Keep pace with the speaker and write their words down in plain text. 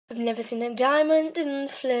I've never seen a diamond in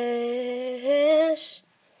the flesh.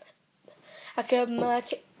 I kept my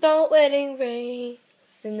on wedding rings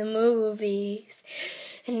in the movies,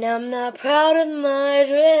 and I'm not proud of my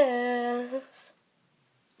dress.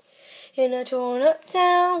 In a torn up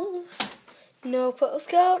town, no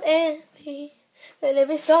postcode envy, but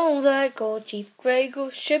every song's like gold teeth, grey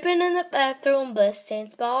goose shipping in the bathroom,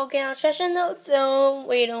 bloodstains, ball gown, trash in the hotel.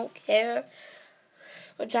 We don't care.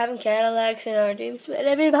 We're driving Cadillacs in our dreams, but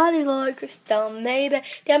everybody's like crystal, maybe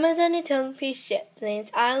diamonds on your tongue piece, jet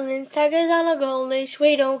planes, islands, tigers on a gold leash.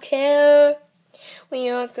 We don't care. We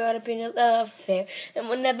aren't caught up in a love affair, and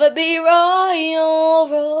we'll never be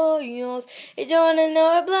royals. You don't wanna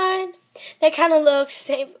know we're blind. That kind of looks the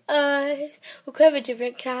same for us. We'll crave a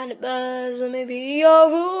different kind of buzz. Let me be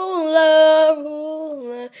your ruler.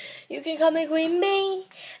 You can call me Queen Bee,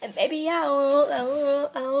 and baby I will.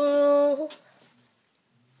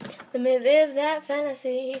 Let me live that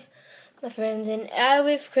fantasy. My friends and I,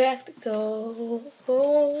 we've cracked the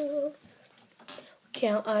code.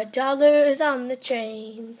 Count our dollars on the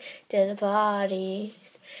train to the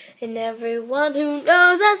parties, and everyone who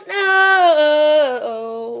knows us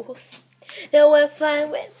knows that we're fine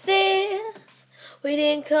with this. We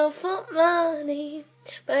didn't come for money,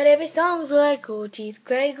 but every song's like gold teeth,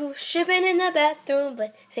 grey goose shipping in the bathroom,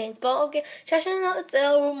 but Saints ball game, trash in the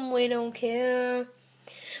hotel room. We don't care.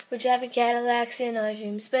 We're driving Cadillacs in our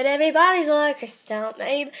dreams, but everybody's like crystal,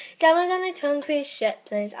 maybe diamonds on their tongue, piece, jet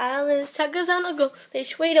planes, islands, tigers on a gold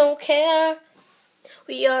leash. We don't care.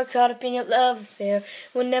 We are caught up in your love affair.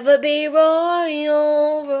 We'll never be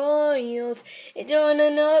royals. You don't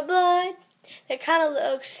know our blood. That kind of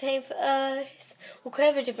looks the same for us. We'll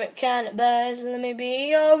crave a different kind of buzz. Let me be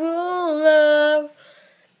your ruler.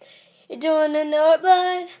 You don't know our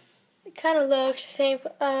blood. It kind of looks the same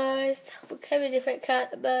for us. We'll crave a different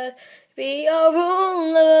kind of buzz. Be your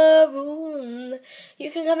ruler. You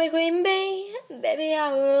can call me Queen Bee, baby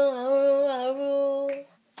I rule.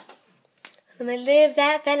 Let me live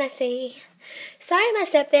that fantasy. Sorry I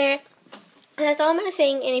messed up there. That's all I'm gonna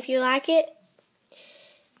sing. And if you like it,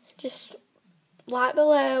 just like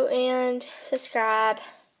below and subscribe.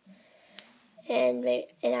 And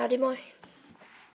I'll do more.